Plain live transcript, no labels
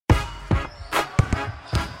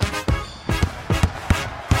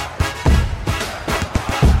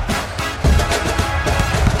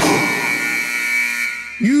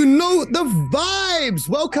vibes?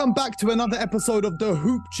 Welcome back to another episode of the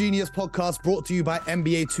Hoop Genius podcast brought to you by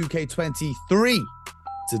NBA 2K23.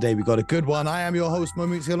 Today we got a good one. I am your host,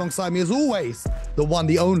 Momutsi, alongside me as always, the one,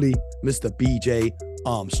 the only, Mr. BJ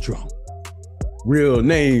Armstrong. Real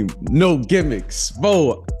name, no gimmicks.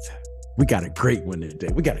 Bo, we got a great one today.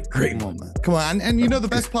 We got a great one, man. Come on, and you know the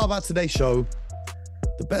best part about today's show?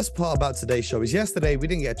 The best part about today's show is yesterday we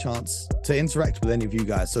didn't get a chance to interact with any of you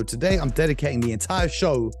guys. So today I'm dedicating the entire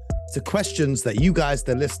show to questions that you guys,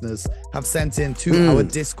 the listeners, have sent in to our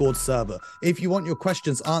Discord server. If you want your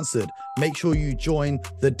questions answered, make sure you join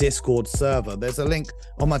the Discord server. There's a link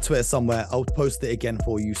on my Twitter somewhere. I'll post it again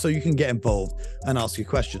for you so you can get involved and ask your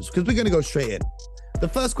questions, because we're going to go straight in. The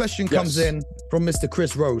first question comes in from Mr.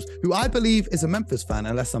 Chris Rose, who I believe is a Memphis fan,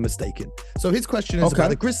 unless I'm mistaken. So his question is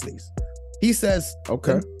about the Grizzlies. He says,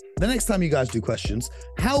 the next time you guys do questions,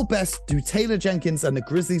 how best do Taylor Jenkins and the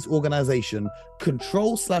Grizzlies organization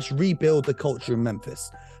control/rebuild the culture in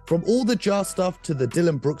Memphis? From all the jar stuff to the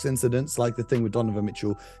Dylan Brooks incidents, like the thing with Donovan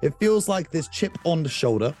Mitchell, it feels like this chip on the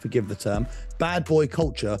shoulder, forgive the term, bad boy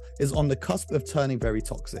culture is on the cusp of turning very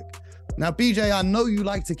toxic. Now, BJ, I know you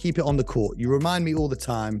like to keep it on the court. You remind me all the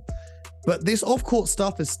time. But this off-court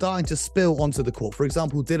stuff is starting to spill onto the court. For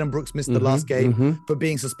example, Dylan Brooks missed the last game for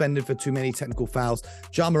being suspended for too many technical fouls.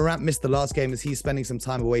 Ja Morant missed the last game as he's spending some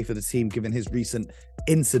time away for the team, given his recent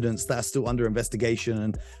incidents that are still under investigation.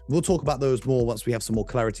 And we'll talk about those more once we have some more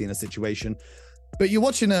clarity in the situation. But you're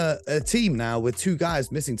watching a team now with two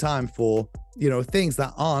guys missing time for, things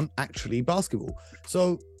that aren't actually basketball.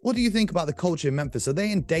 So what do you think about the culture in Memphis? Are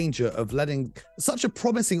they in danger of letting such a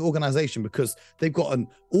promising organization, because they've got an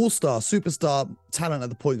all-star, superstar talent at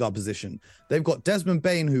the point guard position? They've got Desmond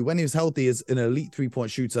Bane, who, when he was healthy, is an elite three-point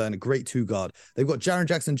shooter and a great two-guard. They've got Jaren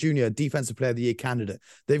Jackson Jr., Defensive Player of the Year candidate.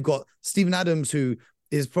 They've got Steven Adams, who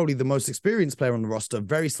is probably the most experienced player on the roster,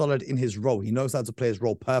 very solid in his role. He knows how to play his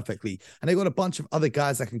role perfectly. And they've got a bunch of other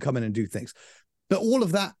guys that can come in and do things. But all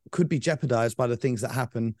of that could be jeopardized by the things that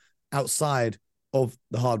happen outside of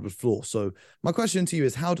the hardwood floor. So my question to you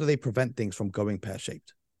is, how do they prevent things from going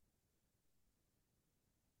pear-shaped?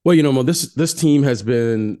 Well, Mo, this team has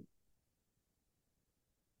been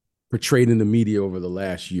portrayed in the media over the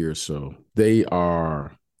last year or so. They've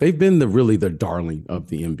been the darling of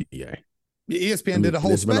the NBA. ESPN did a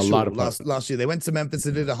whole special last year. They went to Memphis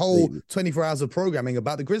and did a whole 24 hours of programming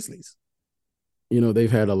about the Grizzlies.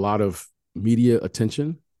 They've had a lot of media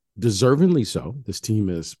attention, deservingly so. This team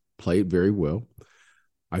has played very well.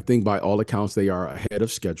 I think by all accounts, they are ahead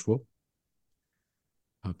of schedule.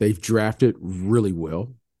 They've drafted really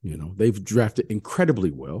well. They've drafted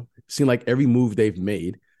incredibly well. It seemed like every move they've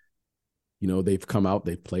made, they've come out,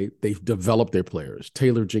 they've played, they've developed their players.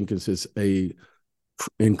 Taylor Jenkins is a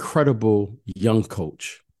incredible young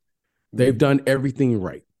coach. They've done everything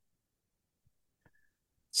right.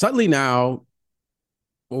 Suddenly now,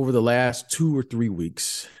 over the last 2 or 3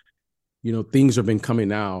 weeks, things have been coming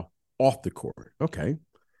now off the court. Okay.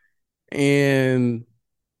 And,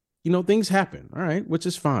 things happen. All right. Which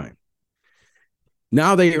is fine.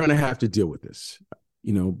 Now they're going to have to deal with this,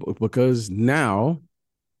 because now,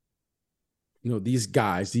 these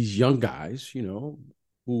guys, these young guys,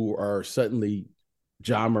 who are suddenly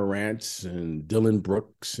Ja Morant and Dylan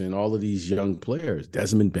Brooks and all of these young players,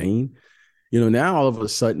 Desmond Bane, now all of a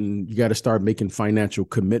sudden you got to start making financial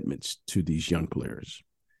commitments to these young players.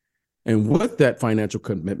 And with that financial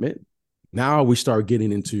commitment, now we start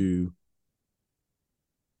getting into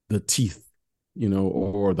the teeth,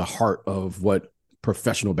 or the heart of what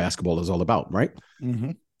professional basketball is all about, right?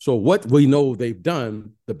 Mm-hmm. So what we know they've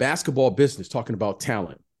done, the basketball business, talking about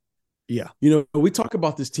talent. Yeah. We talk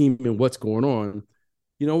about this team and what's going on.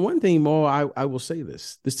 One thing, Mo, I will say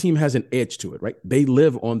this team has an edge to it, right? They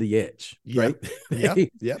live on the edge, right?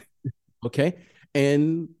 Yeah. Okay.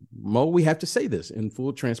 And Mo, we have to say this in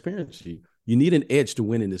full transparency. You need an edge to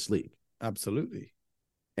win in this league. Absolutely.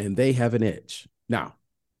 And they have an edge. Now,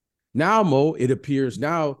 Mo, it appears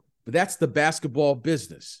now, but that's the basketball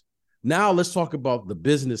business. Now let's talk about the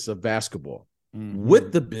business of basketball. Mm-hmm.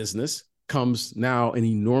 With the business comes now an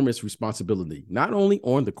enormous responsibility, not only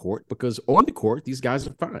on the court, because on the court, these guys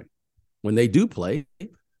are fine. When they do play,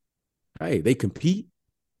 hey, they compete,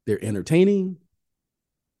 they're entertaining,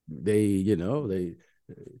 they're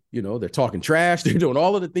talking trash, they're doing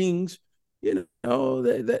all of the things,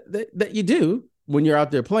 that you do when you're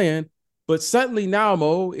out there playing. But suddenly now,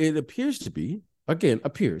 Mo, it appears to be,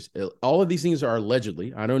 all of these things are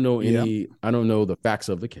allegedly. I don't know I don't know the facts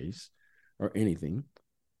of the case or anything.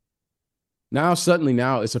 Now, suddenly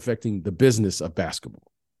now it's affecting the business of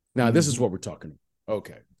basketball. Now, this is what we're talking about.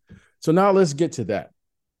 Okay. So now let's get to that.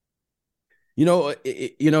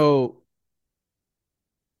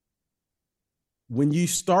 when you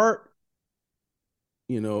start,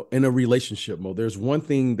 in a relationship mode, there's one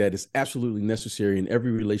thing that is absolutely necessary in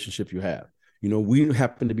every relationship you have. We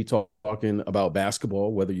happen to be talking about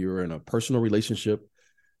basketball, whether you're in a personal relationship,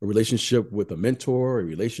 a relationship with a mentor, a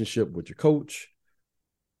relationship with your coach.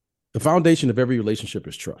 The foundation of every relationship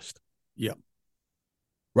is trust. Yeah.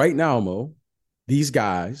 Right now, Mo, these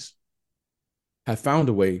guys have found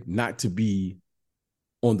a way not to be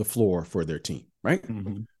on the floor for their team, right?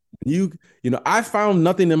 Mm-hmm. I found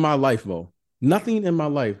nothing in my life, Mo, nothing in my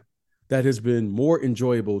life that has been more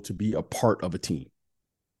enjoyable to be a part of a team.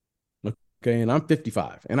 Okay. And I'm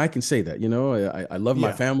 55 and I can say that, I love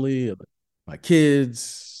my family, my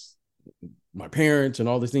kids, my parents, and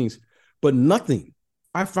all these things, but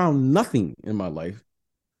I found nothing in my life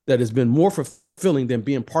that has been more fulfilling than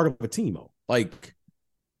being part of a team.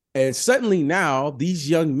 And suddenly now these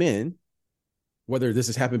young men, whether this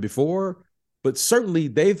has happened before, but certainly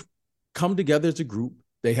they've come together as a group.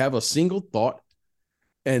 They have a single thought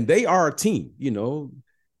and they are a team,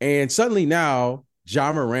 and suddenly now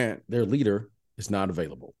Ja Morant, their leader, is not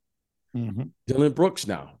available. Mm-hmm. Dillon Brooks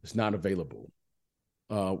now is not available.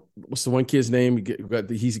 What's the one kid's name?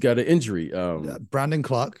 He's got an injury. Brandon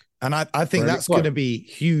Clark. And I think that's going to be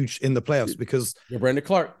huge in the playoffs because Brandon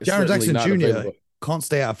Clark is Jaren Jackson Jr. Available. Can't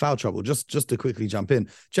stay out of foul trouble. Just to quickly jump in,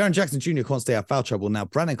 Jaren Jackson Jr. can't stay out of foul trouble. Now,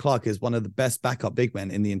 Brandon Clark is one of the best backup big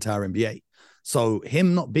men in the entire NBA. So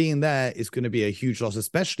him not being there is going to be a huge loss,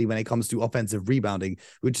 especially when it comes to offensive rebounding,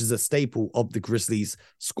 which is a staple of the Grizzlies'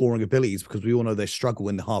 scoring abilities, because we all know they struggle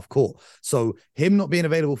in the half court. So him not being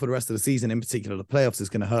available for the rest of the season, in particular the playoffs, is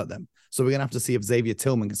going to hurt them. So we're going to have to see if Xavier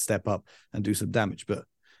Tillman can step up and do some damage. But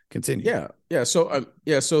continue. Yeah.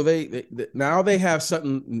 So they now they have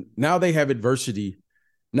something. Now they have adversity.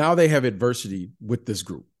 Now they have adversity with this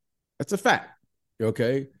group. That's a fact.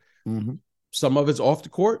 Okay. Mm-hmm. Some of it's off the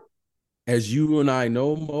court. As you and I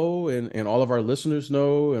know, Mo, and all of our listeners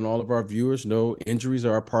know, and all of our viewers know, injuries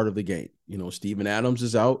are a part of the game. Steven Adams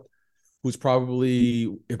is out, who's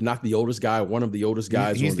probably, if not the oldest guy, one of the oldest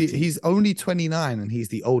guys on the team. He's only 29, and he's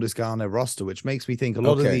the oldest guy on their roster, which makes me think a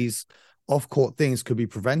lot of these off-court things could be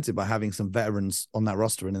prevented by having some veterans on that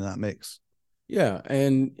roster and in that mix. Yeah,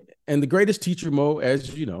 and the greatest teacher, Mo,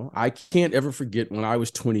 as you know, I can't ever forget when I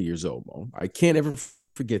was 20 years old, Mo. I can't ever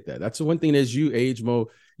forget that. That's the one thing as you age, Mo,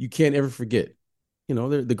 you can't ever forget.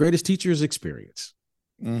 The greatest teacher is experience.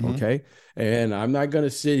 Mm-hmm. Okay. And I'm not going to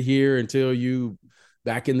sit here and tell you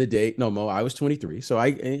back in the day. No, Mo, I was 23. So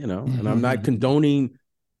and I'm not condoning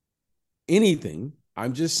anything.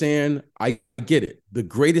 I'm just saying I get it. The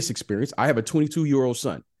greatest experience. I have a 22-year-old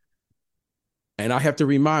son. And I have to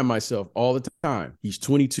remind myself all the time, he's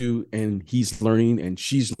 22 and he's learning and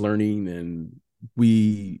she's learning and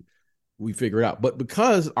we figure it out. But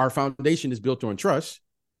because our foundation is built on trust,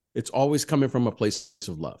 it's always coming from a place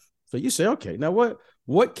of love. So you say, okay, now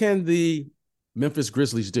what can the Memphis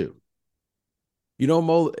Grizzlies do?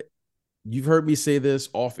 Mo, you've heard me say this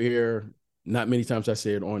off air. Not many times I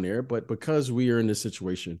say it on air, but because we are in this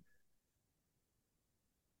situation,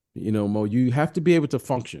 Mo, you have to be able to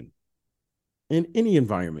function in any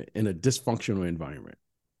environment, in a dysfunctional environment.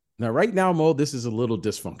 Now, right now, Mo, this is a little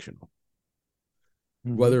dysfunctional.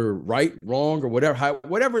 Mm-hmm. Whether right, wrong, or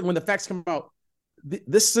whatever, when the facts come out,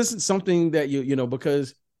 this isn't something that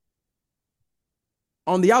because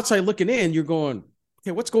on the outside looking in, you're going,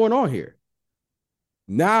 hey, what's going on here?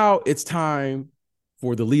 Now it's time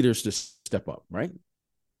for the leaders to step up, right?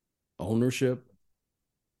 Ownership,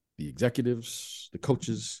 the executives, the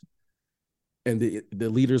coaches, and the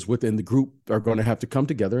leaders within the group are going to have to come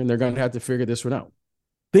together and they're going to have to figure this one out.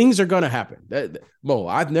 Things are going to happen. Mo,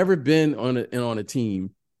 I've never been on a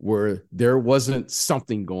team where there wasn't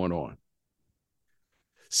something going on.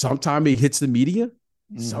 Sometimes it hits the media.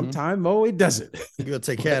 Mm-hmm. Sometimes, Mo, it doesn't. You got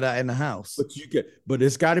to take care of that in the house. But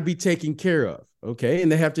it's got to be taken care of, okay? And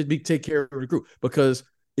they have to take care of the group, because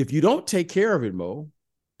if you don't take care of it, Mo,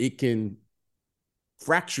 it can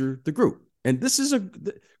fracture the group. And this is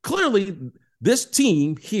clearly this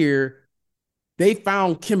team here. They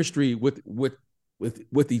found chemistry with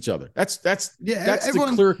each other. That's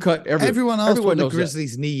the clear cut. Everyone else what the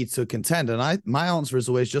Grizzlies need to contend, and my answer is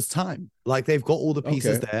always just time. Like, they've got all the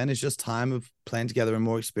pieces there, and it's just time of playing together and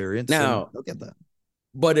more experience. Now they'll get that.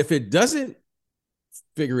 But if it doesn't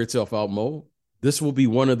figure itself out, Mo, this will be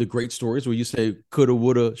one of the great stories where you say coulda,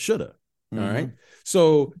 woulda, shoulda. Mm-hmm. All right.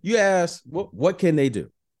 So you ask, what can they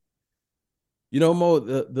do? Mo,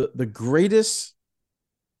 the greatest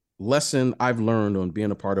lesson I've learned on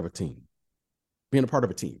being a part of a team,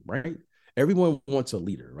 right? Everyone wants a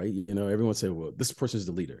leader, right? Everyone say, well, this person is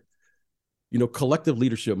the leader. Collective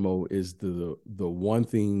leadership, Mo, is the one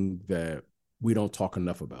thing that we don't talk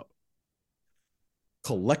enough about.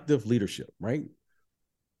 Collective leadership, right?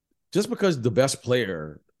 Just because the best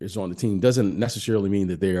player is on the team doesn't necessarily mean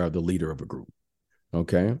that they are the leader of a group.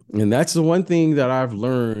 Okay. And that's the one thing that I've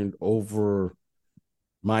learned over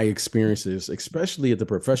my experiences, especially at the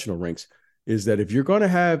professional ranks, is that if you're going to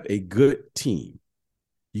have a good team,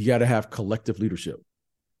 you got to have collective leadership.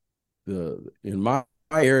 In my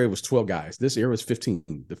area, it was 12 guys. This area was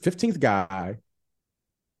 15. The 15th guy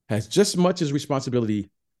has just as much as responsibility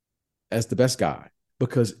as the best guy.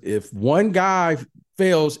 Because if one guy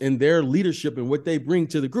fails in their leadership and what they bring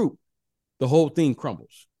to the group, the whole thing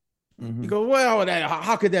crumbles. You go, well,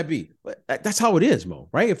 how could that be? That's how it is, Mo,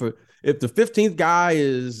 right? If the 15th guy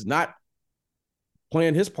is not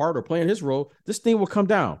playing his part or playing his role, this thing will come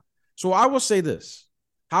down. So I will say this.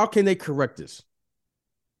 How can they correct this?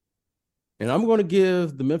 And I'm going to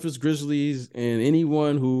give the Memphis Grizzlies and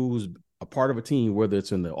anyone who's a part of a team, whether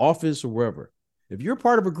it's in the office or wherever, if you're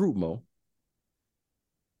part of a group, Mo,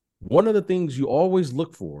 one of the things you always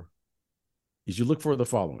look for is you look for the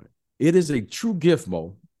following. It is a true gift,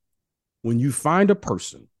 Mo, when you find a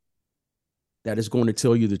person that is going to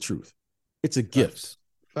tell you the truth. It's a gift.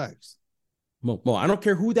 Facts. Mo, I don't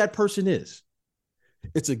care who that person is.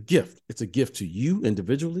 It's a gift. It's a gift to you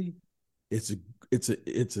individually. It's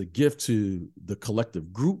a gift to the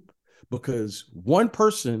collective group, because one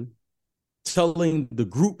person telling the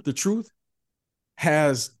group the truth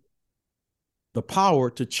has the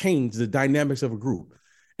power to change the dynamics of a group.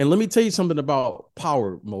 And let me tell you something about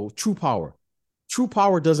power, Mo, true power. True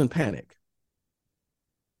power doesn't panic.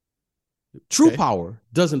 True power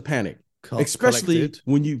doesn't panic, especially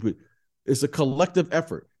when it's a collective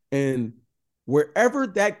effort. And wherever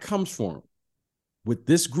that comes from with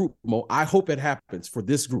this group, Mo, I hope it happens for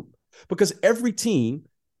this group, because every team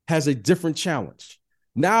has a different challenge.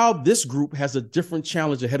 Now this group has a different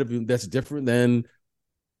challenge ahead of you that's different than,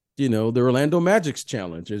 the Orlando Magic's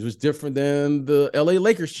challenge. It was different than the LA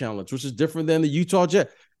Lakers challenge, which is different than the Utah Jazz.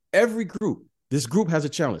 This group has a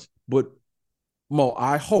challenge. But Mo,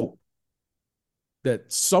 I hope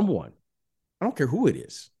that someone, I don't care who it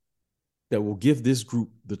is, that will give this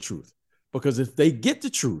group the truth. Because if they get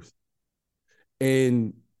the truth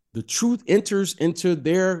and the truth enters into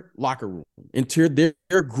their locker room, into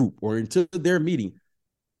their group, or into their meeting,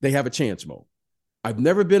 they have a chance, Mo. I've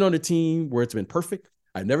never been on a team where it's been perfect.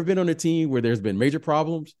 I've never been on a team where there's been major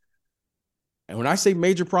problems. And when I say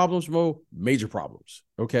major problems, Mo, major problems,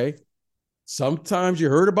 okay? Sometimes you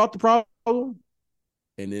heard about the problem,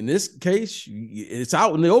 and in this case, it's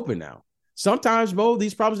out in the open now. Sometimes, Mo,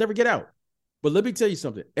 these problems never get out. But let me tell you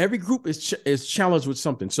something. Every group is challenged with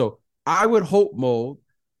something. So I would hope, Mo,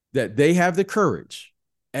 that they have the courage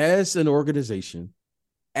as an organization,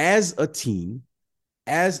 as a team,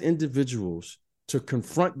 as individuals to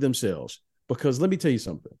confront themselves. Because let me tell you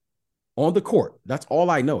something. On the court, that's all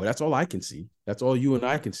I know. That's all I can see. That's all you and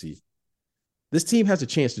I can see. This team has a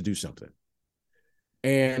chance to do something.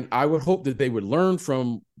 And I would hope that they would learn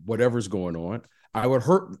from whatever's going on. I would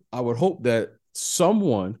hope that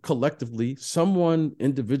someone collectively, someone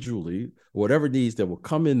individually, whatever needs, that will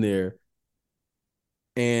come in there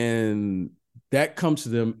and that comes to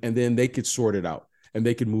them, and then they could sort it out and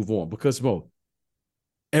they can move on. Because, Mo,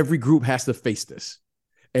 every group has to face this.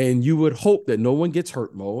 And you would hope that no one gets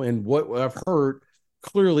hurt, Mo. And what I've heard,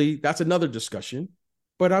 clearly, that's another discussion.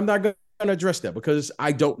 But I'm not going to address that because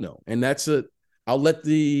I don't know. And I'll let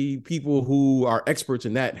the people who are experts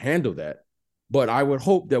in that handle that. But I would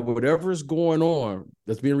hope that whatever is going on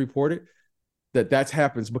that's being reported, that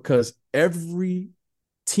happens, because every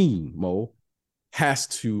team, Mo, has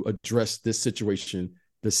to address this situation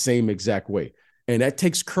the same exact way. And that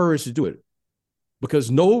takes courage to do it, because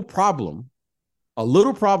a little problem,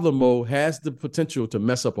 Mo, has the potential to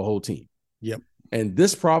mess up a whole team. Yep. And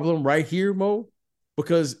this problem right here, Mo,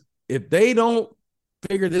 because if they don't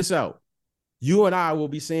figure this out, you and I will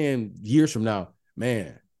be saying years from now,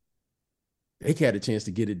 man, they had a chance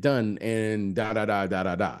to get it done and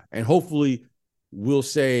And hopefully we'll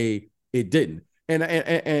say it didn't. And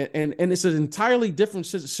it's an entirely different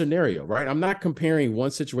scenario, right? I'm not comparing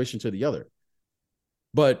one situation to the other.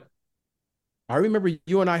 But I remember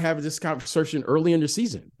you and I having this conversation early in the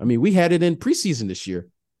season. I mean, we had it in preseason this year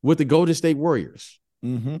with the Golden State Warriors.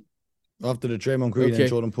 Mm-hmm. After the Draymond Green and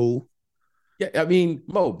Jordan Poole. Yeah, I mean,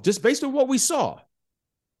 Mo, just based on what we saw,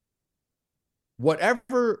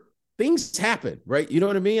 whatever things happen, right? You know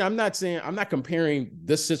what I mean? I'm not comparing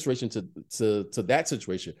this situation to that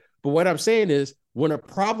situation. But what I'm saying is, when a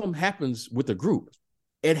problem happens with a group,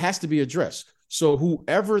 it has to be addressed. So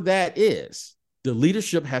whoever that is, the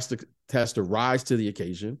leadership has to rise to the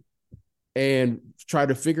occasion. and try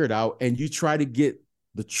to figure it out, and you try to get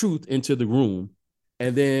the truth into the room,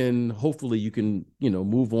 and then hopefully you can,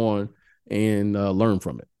 move on and learn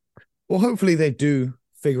from it. Well, hopefully they do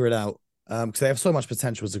figure it out, because they have so much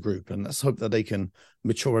potential as a group, and let's hope that they can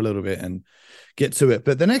mature a little bit and get to it.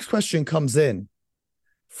 But the next question comes in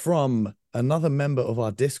from another member of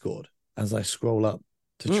our Discord as I scroll up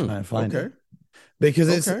to try and find it,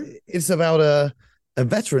 because it's about a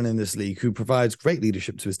veteran in this league who provides great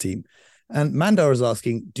leadership to his team. And Mandar is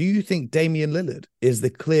asking, do you think Damian Lillard is the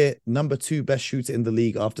clear number 2 best shooter in the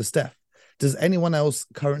league after Steph? Does anyone else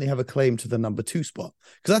currently have a claim to the number 2 spot?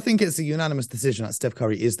 Because I think it's a unanimous decision that Steph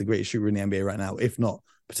Curry is the greatest shooter in the NBA right now, if not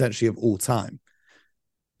potentially of all time.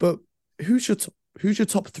 But who's your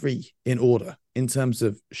top 3 in order in terms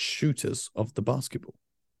of shooters of the basketball?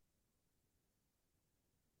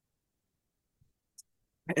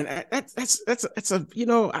 And that's a,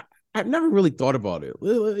 I've never really thought about it,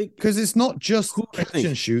 because it's not just catch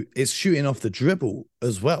and shoot, it's shooting off the dribble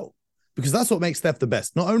as well, because that's what makes Steph the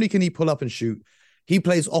best. Not only can he pull up and shoot, he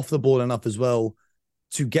plays off the ball enough as well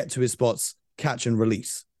to get to his spots, catch and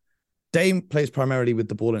release. Dame plays primarily with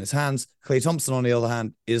the ball in his hands. Klay Thompson, on the other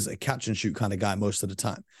hand, is a catch and shoot kind of guy most of the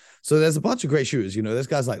time. So there's a bunch of great shooters. There's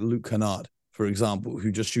guys like Luke Kennard, for example,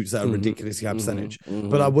 who just shoots at a ridiculously high percentage.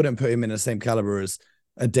 But I wouldn't put him in the same caliber as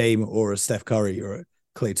a Dame or a Steph Curry or a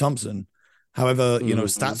Klay Thompson. However,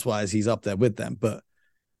 stats-wise, he's up there with them. But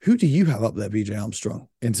who do you have up there, BJ Armstrong,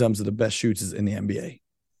 in terms of the best shooters in the NBA?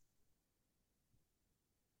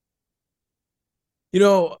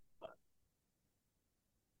 Well,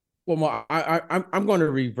 I'm going to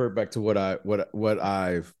revert back to what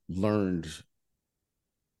I've learned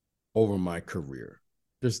over my career.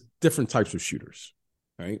 There's different types of shooters,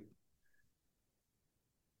 right?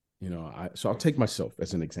 So I'll take myself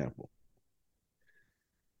as an example.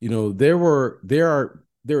 There are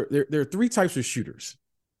 3 types of shooters,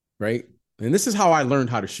 right? And this is how I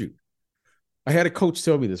learned how to shoot. I had a coach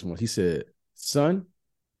tell me this once. He said, "Son,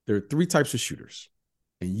 there are 3 types of shooters,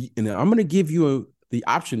 and I'm going to give you the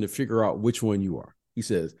option to figure out which one you are." He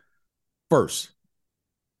says, "First,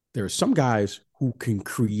 there are some guys who can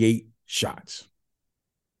create shots.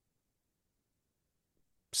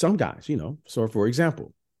 Some guys, So, for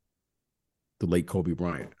example, the late Kobe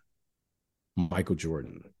Bryant, Michael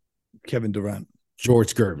Jordan, Kevin Durant,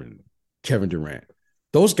 George Gervin, Kevin Durant.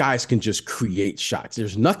 Those guys can just create shots.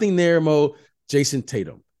 There's nothing there, Mo. Jason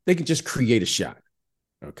Tatum. They can just create a shot.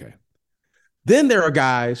 Okay. Then there are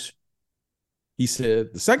guys," he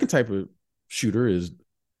said, the second type of shooter is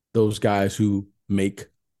those guys who make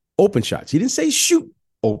open shots. He didn't say shoot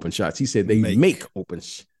open shots. He said they make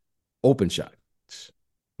open shots.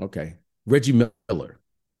 Okay. Reggie Miller,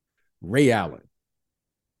 Ray Allen,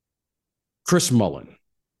 Chris Mullin,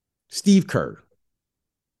 Steve Kerr.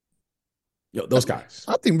 Those guys.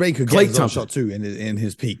 I think Ray could get his own shot too in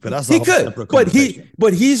his peak, but that's he could.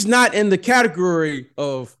 But he's not in the category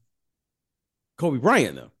of Kobe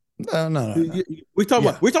Bryant, though. No. We're talking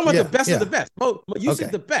about the best of the best. You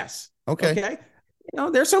said the best. Okay.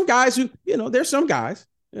 There's some guys who,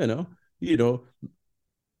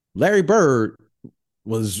 Larry Bird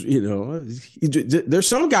was, there's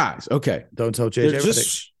some guys. Okay. Don't tell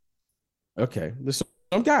JJ. Okay. There's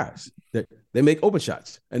some guys that they make open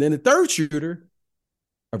shots. And then the third shooter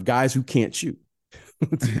are guys who can't shoot. we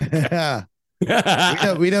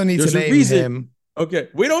don't need to name him. Okay,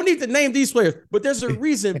 we don't need to name these players, but there's a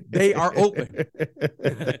reason they are open.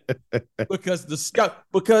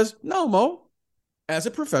 Because no, Mo, as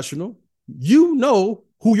a professional, you know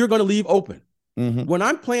who you're going to leave open. When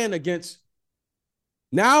I'm playing against,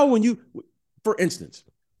 for instance,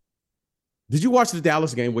 did you watch the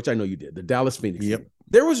Dallas game, which I know you did, the Dallas Phoenix game?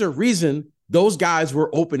 There was a reason those guys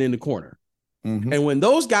were open in the corner. And when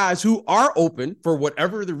those guys who are open, for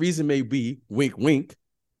whatever the reason may be, wink, wink,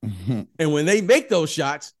 and when they make those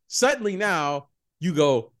shots, suddenly now you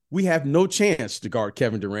go, we have no chance to guard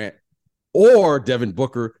Kevin Durant or Devin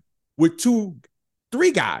Booker with 2-3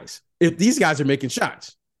 guys if these guys are making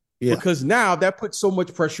shots. Because now that puts so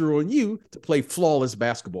much pressure on you to play flawless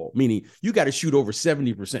basketball, meaning you got to shoot over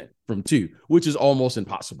 70% from 2, which is almost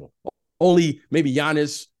impossible. Only maybe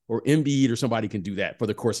Giannis or Embiid or somebody can do that for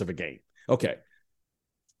the course of a game. Okay.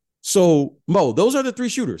 So, Mo, those are the 3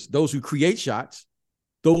 shooters, those who create shots,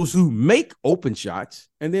 those who make open shots,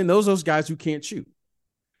 and then those guys who can't shoot.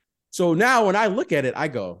 So now when I look at it, I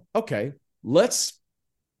go, okay,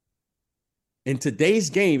 in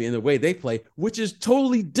today's game, in the way they play, which is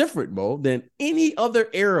totally different, Mo, than any other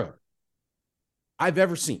era I've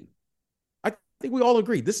ever seen. I think we all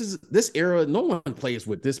agree. This era, no one plays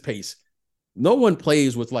with this pace. No one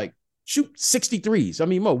plays with like shoot 63s. I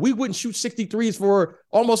mean, Mo, we wouldn't shoot 63s for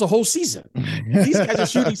almost a whole season. These guys are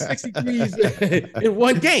shooting 63s in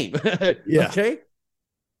one game. Yeah. Okay.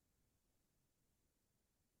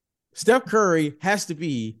 Steph Curry has to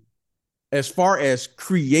be, as far as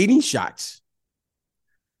creating shots,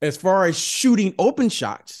 as far as shooting open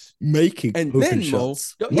shots, making and open then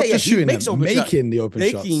shots. Mo, Not just shooting makes them, open making shots, the open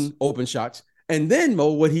making shots. open shots. And then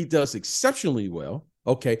Mo, what he does exceptionally well,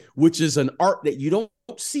 okay, which is an art that you don't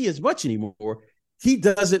see as much anymore. He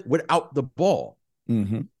does it without the ball.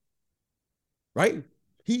 Mm-hmm. Right?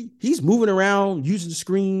 He's moving around using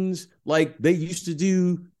screens like they used to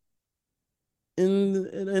do in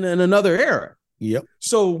another era. Yep.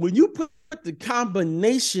 So when you put the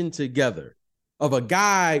combination together of a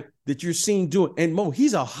guy that you're seeing doing, and Mo,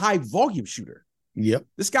 he's a high volume shooter. Yep.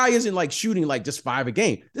 This guy isn't like shooting like just 5 a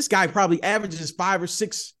game. This guy probably averages 5 or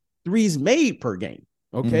 6 threes made per game.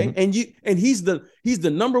 Okay. Mm-hmm. And he's the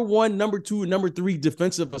number 1, number 2, and number 3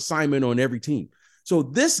 defensive assignment on every team. So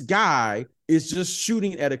this guy is just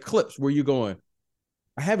shooting at a clips where you're going,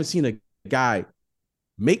 I haven't seen a guy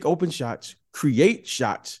make open shots, create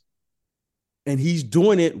shots, and he's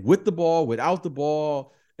doing it with the ball, without the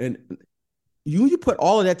ball. And you put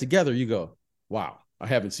all of that together, you go, wow, I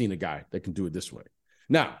haven't seen a guy that can do it this way.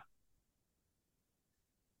 Now,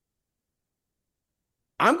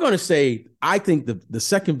 I'm going to say, I think the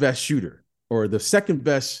second best shooter, or the second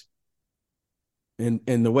best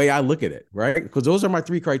in the way I look at it, right? Because those are my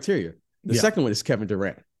 3 criteria. The second one is Kevin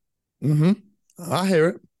Durant. Mm-hmm. I hear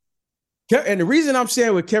it. And the reason I'm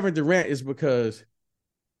saying with Kevin Durant is because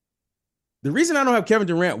the reason I don't have Kevin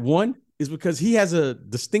Durant 1 is because he has a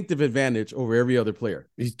distinctive advantage over every other player.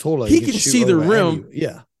 He's taller. He can see the rim.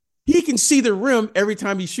 Yeah. He can see the rim every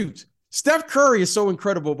time he shoots. Steph Curry is so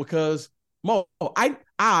incredible because Mo, I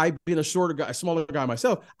being a smaller guy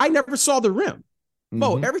myself, I never saw the rim.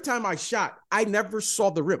 Mo, every time I shot, I never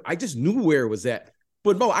saw the rim. I just knew where it was at.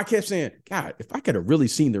 But Mo, I kept saying, God, if I could have really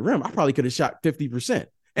seen the rim, I probably could have shot 50%.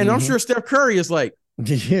 And I'm sure Steph Curry is like,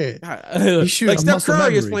 yeah, like Steph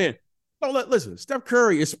Curry is playing. Oh, listen, Steph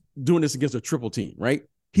Curry is doing this against a triple team, right?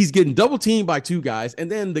 He's getting double teamed by 2 guys, and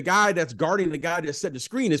then the guy that's guarding the guy that set the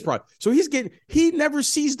screen is probably so he never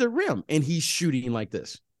sees the rim, and he's shooting like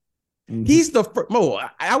this. Mm-hmm. He's the Mo.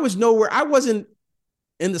 I was nowhere. I wasn't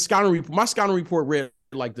in the scouting report. My scouting report read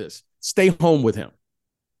like this: stay home with him.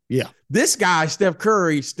 Yeah. This guy, Steph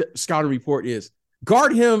Curry's scouting report is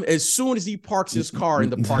guard him as soon as he parks his car in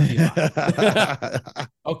the parking lot.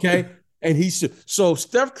 Okay. And so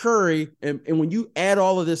Steph Curry, and when you add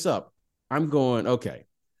all of this up, I'm going, okay.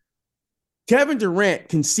 Kevin Durant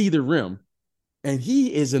can see the rim, and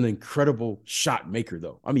he is an incredible shot maker,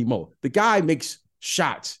 though. I mean, Mo, the guy makes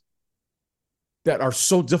shots that are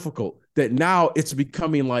so difficult that now it's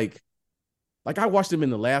becoming like I watched him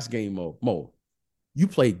in the last game, Mo. You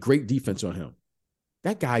played great defense on him.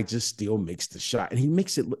 That guy just still makes the shot, and he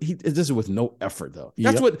does it with no effort, though.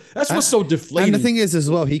 That's what's so deflating. And the thing is, as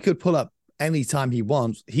well, he could pull up anytime he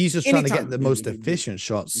wants. He's just trying to get the most efficient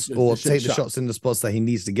shots or take the shots in the spots that he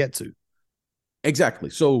needs to get to. Exactly.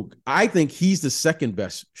 So I think he's the second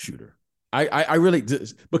best shooter. I really,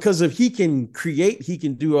 because if he can create, he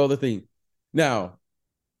can do other things. Now,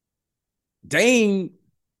 Dame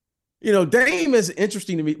is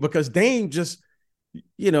interesting to me because Dame just,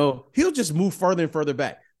 he'll just move further and further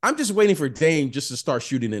back. I'm just waiting for Dame just to start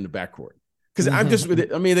shooting in the backcourt. Because I'm just with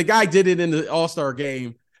it. I mean, the guy did it in the All-Star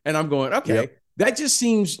game, and I'm going, okay, that just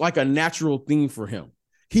seems like a natural thing for him.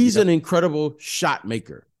 He's an incredible shot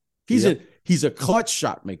maker. He's a clutch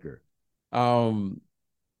shot maker.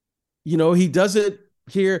 He does it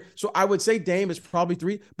here. So I would say Dame is probably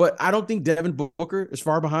 3, but I don't think Devin Booker is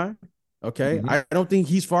far behind. Okay. Mm-hmm. I don't think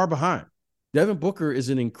he's far behind. Devin Booker is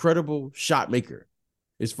an incredible shot maker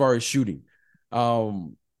as far as shooting.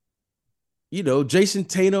 Jason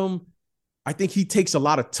Tatum, I think he takes a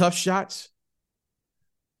lot of tough shots.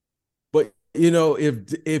 But,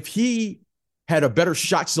 if he had a better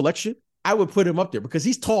shot selection, I would put him up there because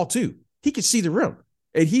he's tall too. He can see the rim,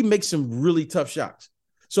 and he makes some really tough shots.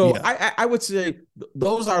 So I would say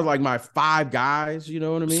those are like my 5 guys. You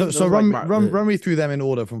know what I mean? So run me through them in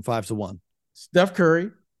order from 5 to 1. Steph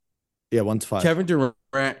Curry. Yeah, 1 to 5. Kevin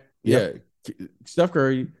Durant. Yeah. Steph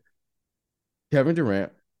Curry. Kevin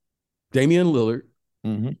Durant. Damian Lillard.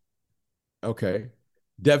 Mm-hmm. Okay.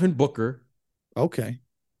 Devin Booker. Okay.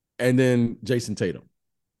 And then Jason Tatum.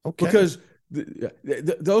 Okay. Because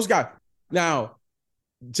those guys. Now,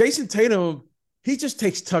 Jason Tatum, he just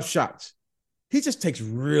takes tough shots. He just takes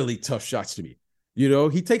really tough shots to me.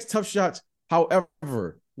 He takes tough shots.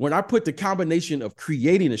 However, when I put the combination of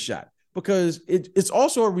creating a shot, because it's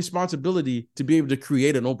also a responsibility to be able to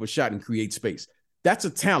create an open shot and create space. That's a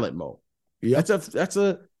talent, Mo. Yeah, That's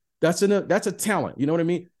a talent. You know what I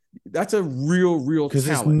mean? That's a real talent. Because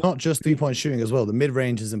it's not just 3-point shooting as well. The mid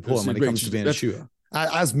range is important when it comes to being a shooter,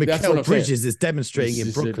 as Mikal Bridges is demonstrating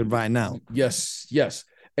in Brooklyn right now. Yes,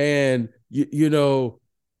 and you know,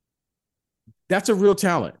 that's a real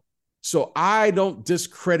talent. So I don't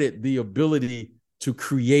discredit the ability to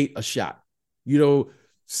create a shot. You know,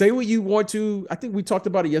 say what you want to. I think we talked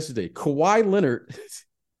about it yesterday. Kawhi Leonard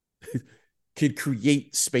could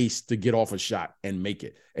create space to get off a shot and make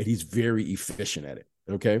it, and he's very efficient at it.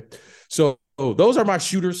 Okay, so those are my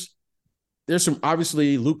shooters. There's some,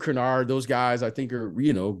 obviously, Luke Kennard, those guys I think are,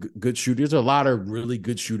 you know, good shooters. There's a lot of really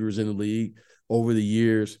good shooters in the league over the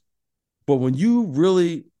years. But when you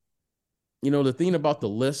really, you know, the thing about the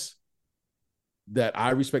list that I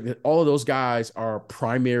respect, that all of those guys are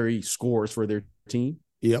primary scorers for their team.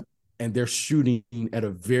 Yep. And they're shooting at a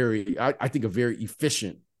very, I think, a very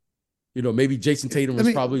efficient. You know, maybe Jason Tatum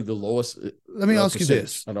was probably the lowest. Let me ask you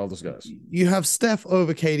this. On all those guys. You have Steph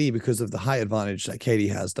over KD because of the height advantage that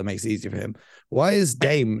KD has that makes it easier for him. Why is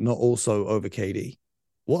Dame not also over KD?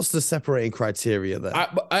 What's the separating criteria there?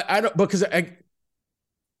 I don't, because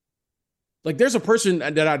like there's a person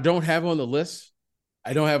that I don't have on the list.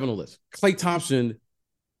 I don't have on the list. Klay Thompson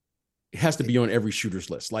has to be on every shooter's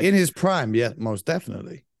list. Like in his prime, yeah, most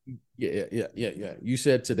definitely. Yeah. You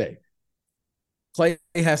said today. Klay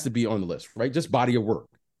has to be on the list, right? Just body of work.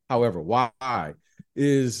 However, why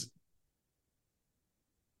is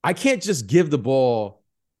I can't just give the ball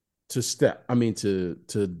to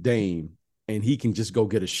to Dame, and he can just go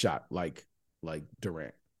get a shot like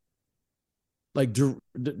Durant. Like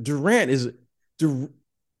Durant is, you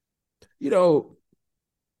know,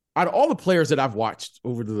 out of all the players that I've watched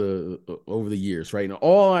over the years, right? And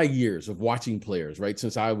all my years of watching players, right,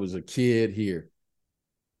 since I was a kid here,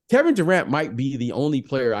 Kevin Durant might be the only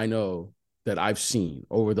player I know that I've seen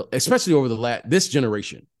especially over this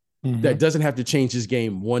generation, that doesn't have to change his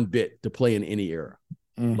game one bit to play in any era.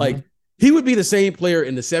 Like he would be the same player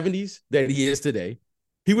in the 70s that he is today.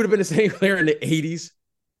 He would have been the same player in the 80s,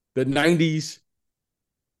 the 90s,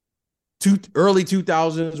 early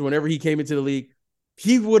 2000s, whenever he came into the league.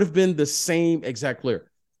 He would have been the same exact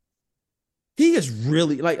player. He is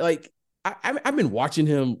really I've been watching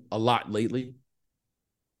him a lot lately.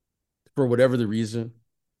 For whatever the reason,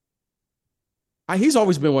 he's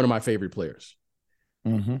always been one of my favorite players.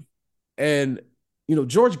 And, you know,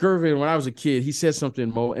 George Gervin, when I was a kid, he said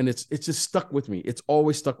something, Mo, and it's just stuck with me. It's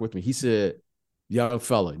always stuck with me. He said, young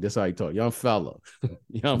fella. That's how he talked. Young fella.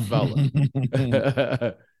 Young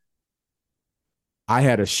fella. I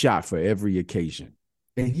had a shot for every occasion.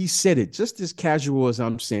 And he said it just as casual as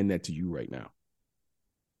I'm saying that to you right now.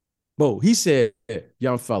 Mo, he said,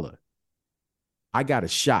 young fella, I got a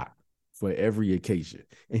shot for every occasion.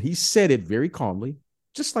 And he said it very calmly,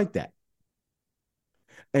 just like that.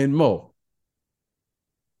 And Mo,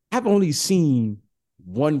 I've only seen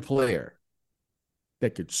one player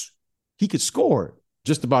that could score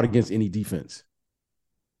just about against any defense.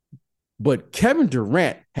 But Kevin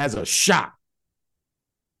Durant has a shot.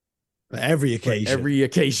 Every occasion. Every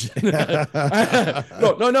occasion. No.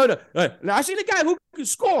 Now, I seen a guy who can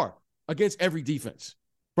score against every defense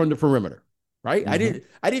from the perimeter. Right? I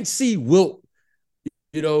didn't see Wilt,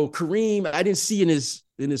 you know, Kareem. I didn't see in his,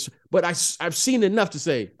 but I've seen enough to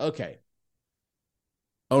say, okay,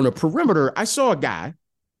 on the perimeter, I saw a guy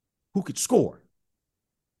who could score.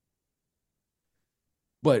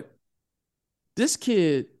 But this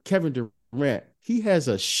kid, Kevin Durant, he has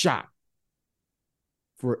a shot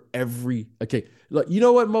for every, okay. Look, you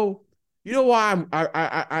know what, Mo? You know why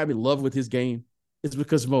I'm in love with his game? It's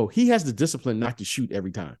because, Mo, he has the discipline not to shoot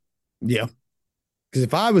every time. Yeah. Because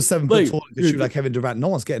if I was 7 foot tall and could shoot like Kevin Durant, no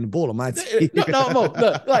one's getting the ball on my team. No, Mo,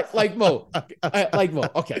 like Mo.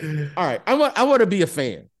 Okay, all right. I want to be a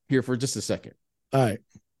fan here for just a second. All right,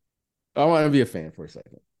 I want to be a fan for a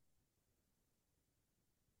second.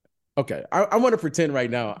 Okay, I want to pretend right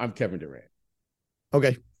now I'm Kevin Durant.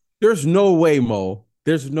 Okay. There's no way, Mo.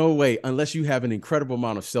 There's no way, unless you have an incredible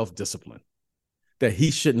amount of self-discipline, that he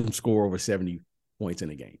shouldn't score over 70 points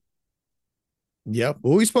in a game. Yeah,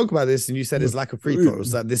 well, we spoke about this, and you said his lack of free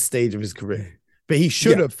throws at this stage of his career, but he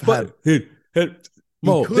should have had.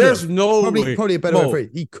 Mo, there's no way. Probably a better way for it.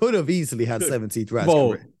 He could have easily had 70 throughout his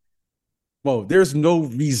career. Mo, there's no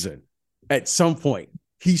reason at some point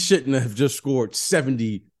he shouldn't have just scored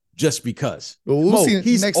 70 just because. Well, we'll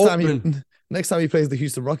see next time he plays the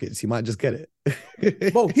Houston Rockets, he might just get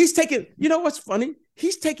it. Mo, he's taking. You know what's funny?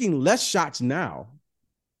 He's taking less shots now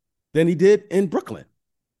than he did in Brooklyn.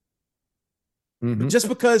 Mm-hmm. just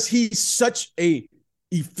because he's such a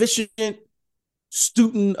efficient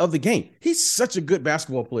student of the game. He's such a good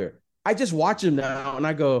basketball player. I just watch him now and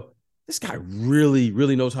I go, this guy really,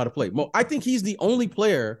 really knows how to play. Mo, I think he's the only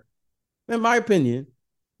player, in my opinion,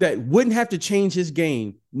 that wouldn't have to change his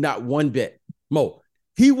game not one bit. Mo,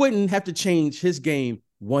 he wouldn't have to change his game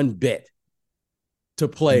one bit to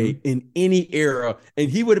play in any era, and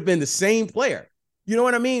he would have been the same player. You know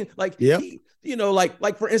what I mean? Like,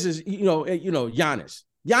 like for instance, Giannis.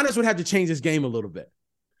 Giannis would have to change his game a little bit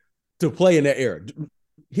to play in that era.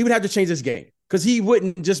 He would have to change his game because he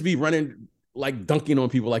wouldn't just be running like dunking on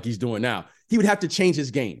people like he's doing now. He would have to change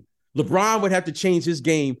his game. LeBron would have to change his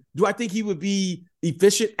game. Do I think he would be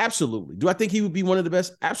efficient? Absolutely. Do I think he would be one of the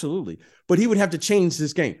best? Absolutely. But he would have to change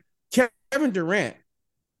his game. Kevin Durant,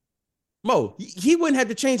 Mo, he wouldn't have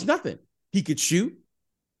to change nothing. He could shoot.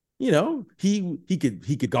 He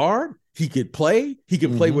could guard. He could play. He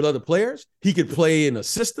could play with other players. He could play in a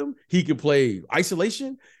system. He could play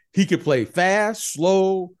isolation. He could play fast,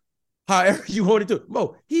 slow, however you want to do it.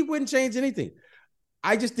 Mo, he wouldn't change anything.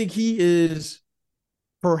 I just think he is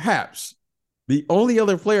perhaps the only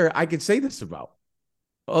other player I could say this about,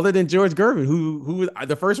 other than George Gervin, who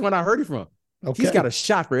the first one I heard it from. Okay. He's got a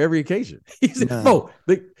shot for every occasion.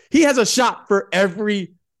 He has a shot for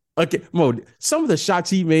every. Okay, Mo, some of the shots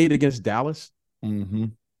he made against Dallas,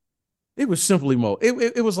 it was simply Mo.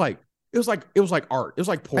 It was like art. It was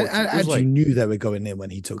like poetry. And you knew they were going in when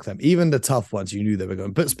he took them. Even the tough ones, you knew they were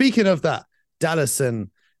going. But speaking of that Dallas and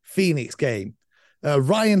Phoenix game,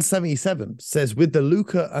 Ryan77 says, with the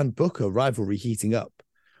Luka and Booker rivalry heating up,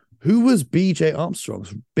 who was BJ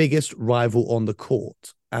Armstrong's biggest rival on the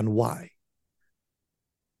court and why?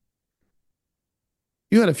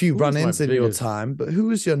 You had a few run-ins in your time, but who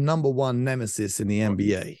was your number one nemesis in the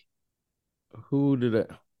NBA? Who did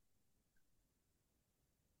it?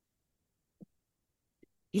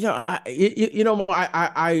 I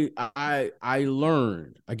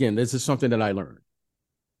learned, again, this is something that I learned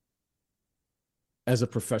as a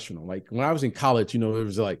professional. Like when I was in college, it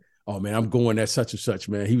was like, oh man, I'm going at such and such,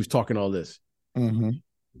 man. He was talking all this. But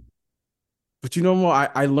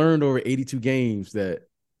I learned over 82 games that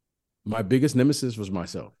my biggest nemesis was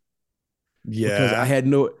myself. Yeah. Because I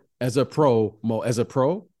had as a pro,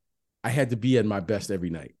 I had to be at my best every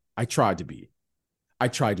night. I tried to be.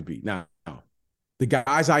 Now, the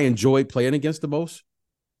guys I enjoyed playing against the most,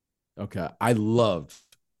 okay, I loved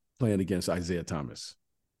playing against Isaiah Thomas.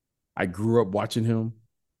 I grew up watching him.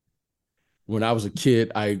 When I was a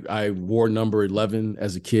kid, I wore number 11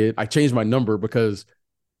 as a kid. I changed my number because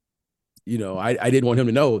I didn't want him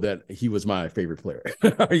to know that he was my favorite player.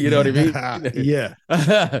 You know what I mean? Yeah.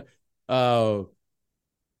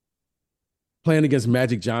 Playing against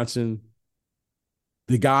Magic Johnson,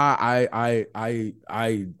 the guy I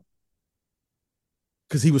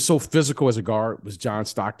because he was so physical as a guard, was John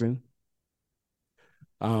Stockton.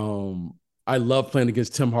 I love playing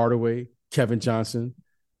against Tim Hardaway, Kevin Johnson.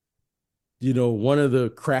 One of the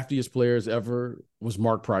craftiest players ever was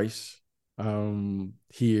Mark Price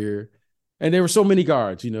here. And there were so many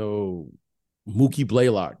guards, Mookie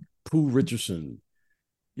Blaylock, Pooh Richardson,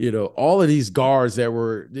 all of these guards that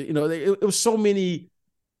were, it was so many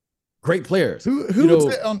great players. Who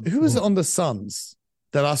was it on the Suns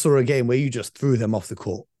that I saw a game where you just threw them off the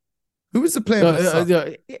court? Who was the player?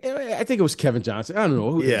 I think it was Kevin Johnson. I don't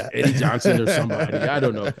know. Eddie Johnson or somebody. I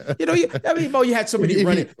don't know. Mo, you had somebody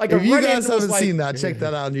running. Like if you guys haven't seen that, check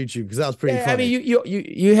that out on YouTube because that was pretty funny. I mean,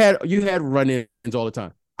 you had run-ins all the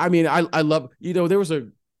time. I mean, I love. There was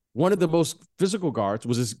one of the most physical guards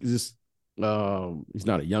was this. He's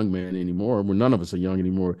not a young man anymore. Well, none of us are young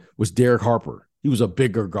anymore. Was Derek Harper? He was a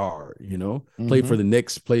bigger guard. Played for the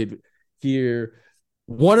Knicks. Played here.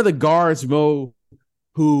 One of the guards, Mo,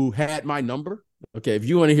 who had my number. Okay, if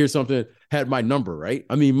you want to hear something, had my number, right?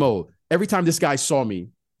 I mean, Mo, every time this guy saw me,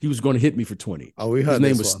 he was going to hit me for 20. Oh, we heard his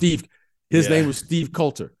name was Steve. His name was Steve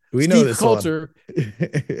Coulter. We know this Coulter.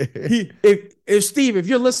 If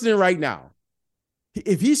you're listening right now,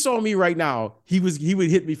 if he saw me right now, he would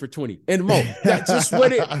hit me for 20. And Mo, that's just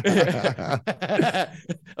what it.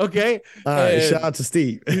 Okay. All right. Shout out to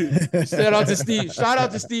Steve. Shout out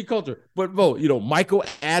to Steve Coulter. But Mo, Michael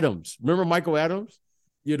Adams. Remember Michael Adams?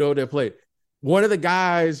 That played. One of the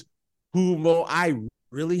guys who Mo I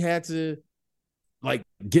really had to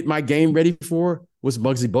get my game ready for was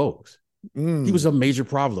Muggsy Bogues. He was a major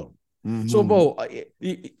problem. So Mo, I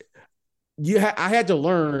had to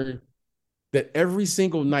learn that every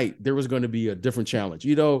single night there was going to be a different challenge.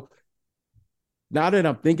 Now that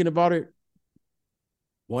I'm thinking about it,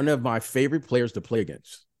 one of my favorite players to play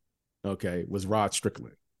against, was Rod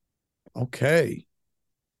Strickland. Okay.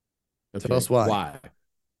 Okay. Tell us why. Why?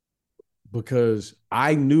 Because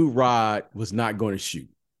I knew Rod was not going to shoot.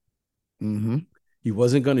 Mm-hmm. He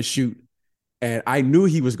wasn't going to shoot, and I knew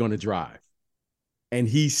he was going to drive, and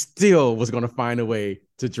he still was going to find a way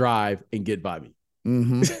to drive and get by me.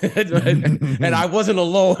 Mm-hmm. and I wasn't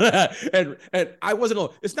alone. and I wasn't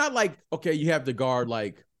alone. It's not like, okay, you have the guard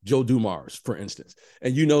like Joe Dumars, for instance,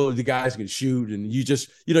 and you know the guys can shoot, and you just,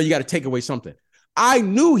 you got to take away something. I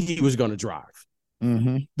knew he was going to drive.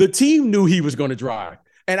 Mm-hmm. The team knew he was going to drive.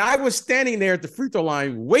 And I was standing there at the free throw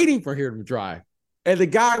line waiting for him to drive. And the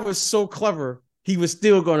guy was so clever, he was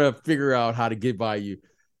still going to figure out how to get by you.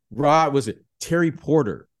 Rod, was it Terry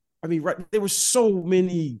Porter? I mean, right, there were so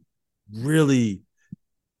many really,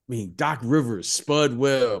 Doc Rivers, Spud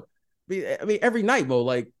Webb. I mean, every night, Mo,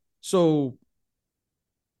 like, so,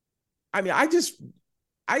 I mean,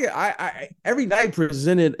 I every night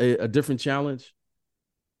presented a different challenge.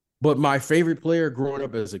 But my favorite player growing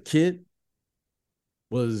up as a kid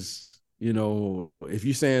was, if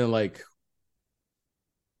you're saying like,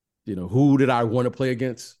 who did I want to play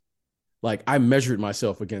against? Like, I measured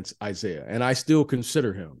myself against Isaiah, and I still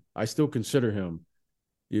consider him. As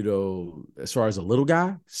far as a little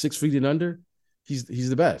guy, 6 feet and under, he's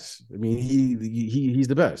the best. I mean, he's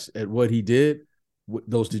the best at what he did with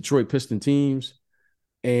those Detroit Piston teams.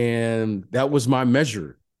 And that was my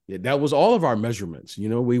measure. That was all of our measurements.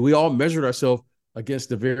 We all measured ourselves against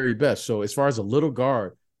the very best. So as far as a little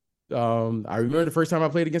guard, I remember the first time I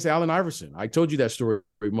played against Allen Iverson. I told you that story,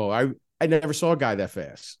 Mo. I never saw a guy that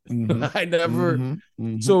fast. Mm-hmm. I never. Mm-hmm.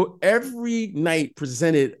 Mm-hmm. So every night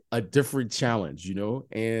presented a different challenge,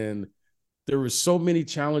 and there were so many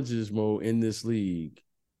challenges, Mo, in this league.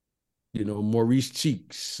 Maurice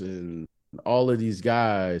Cheeks and all of these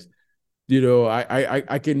guys.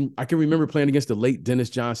 I can remember playing against the late Dennis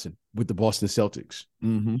Johnson with the Boston Celtics,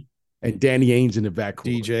 mm-hmm. and Danny Ainge in the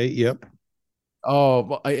backcourt. DJ, yep.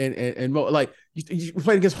 Oh, and Mo, like you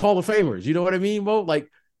played against Hall of Famers. You know what I mean, Mo? Like,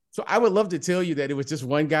 so I would love to tell you that it was just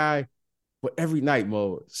one guy, but every night,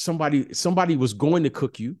 Mo, somebody was going to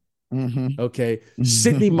cook you. Mm-hmm. Okay,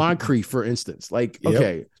 Sidney Moncrief, for instance. Like,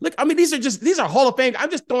 okay, look, I mean, these are Hall of Fame. I'm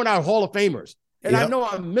just throwing out Hall of Famers. And I know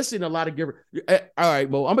I'm missing a lot of giver. All right,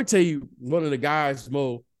 Mo, I'm going to tell you one of the guys,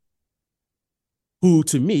 Mo, who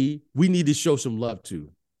to me, we need to show some love to.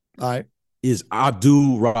 All right. Is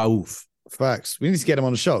Abdul Rauf. Facts. We need to get him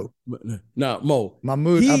on the show. No, Mo.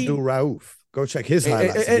 Mahmoud Abdul Rauf. Go check his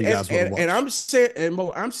highlights if you guys want to watch.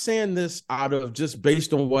 And I'm saying this out of just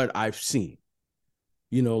based on what I've seen.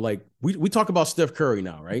 Like we talk about Steph Curry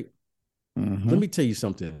now, right? Mm-hmm. Let me tell you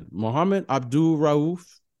something. Mohamed Abdul Rauf,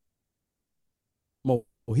 Mo,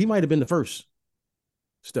 he might have been the first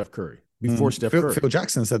Steph Curry before Steph Curry. Phil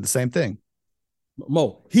Jackson said the same thing.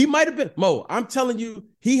 Mo, he might have been. Mo, I'm telling you,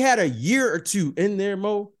 he had a year or two in there,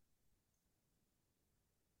 Mo,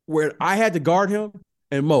 where I had to guard him,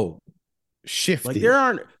 and Mo, shifty. Like there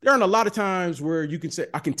aren't a lot of times where you can say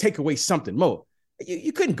I can take away something. Mo,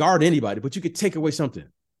 you couldn't guard anybody, but you could take away something.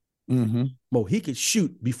 Mm-hmm. Mo, he could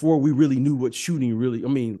shoot before we really knew what shooting really. I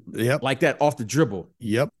mean, like that off the dribble.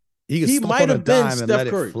 Yep. He might have been Steph let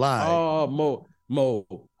Curry. It fly. Oh, Mo.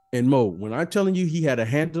 When I'm telling you, he had a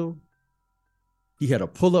handle, he had a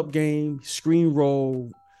pull-up game, screen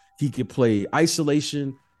roll, he could play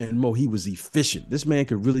isolation, and Mo, he was efficient. This man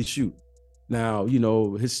could really shoot. Now,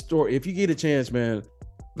 his story. If you get a chance, man,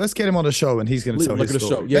 let's get him on the show, and he's going to tell his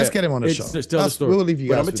story. Show. Yeah, let's get him on the show. Tell the story. We'll leave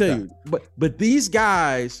you guys. I'm gonna tell you, but these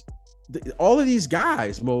guys, all of these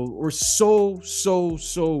guys, Mo, were so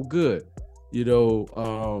good. I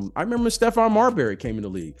remember Stephon Marbury came in the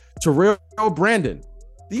league. Terrell Brandon.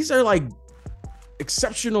 These are like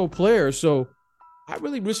exceptional players. So I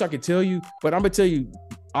really wish I could tell you, but I'm gonna tell you,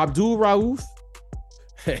 Abdul Rauf.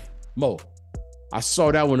 Hey, Mo, I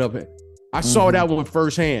saw that one up. I saw that one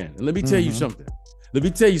firsthand. And let me tell you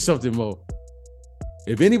something. Mo.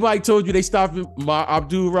 If anybody told you they stopped my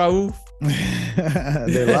Abdul Rauf,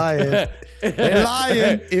 they're lying. They're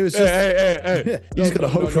lying. It was just you just gotta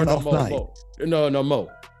hope for an off night. Mo.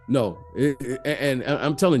 No. And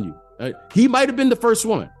I'm telling you, he might have been the first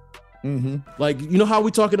one. Mm-hmm. Like, how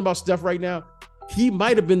we talking about Steph right now? He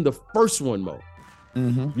might have been the first one, Mo.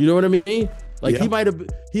 Mm-hmm. You know what I mean? Like he might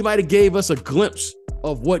have gave us a glimpse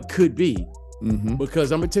of what could be. Mm-hmm.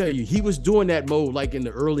 Because I'm gonna tell you, he was doing that, Mo, like in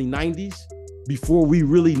the early 90s before we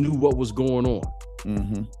really knew what was going on.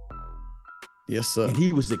 Mm-hmm. Yes, sir. And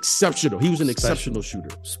he was exceptional. He was an exceptional shooter.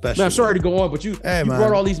 Special. Man, I'm sorry to go on, but you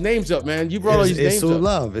brought all these names up, man. It's all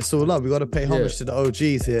love. It's all love. We got to pay homage to the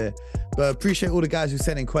OGs here. But appreciate all the guys who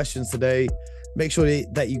sent in questions today. Make sure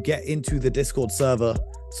that you get into the Discord server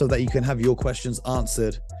so that you can have your questions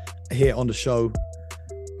answered here on the show.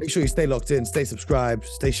 Make sure you stay locked in, stay subscribed,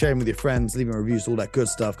 stay sharing with your friends, leaving reviews, all that good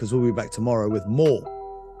stuff, because we'll be back tomorrow with more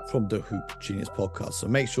from the Hoop Genius podcast. So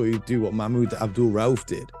make sure you do what Mahmoud Abdul Rauf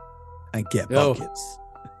did and get buckets.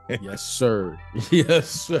 Yes, sir. Yes,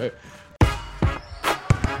 sir.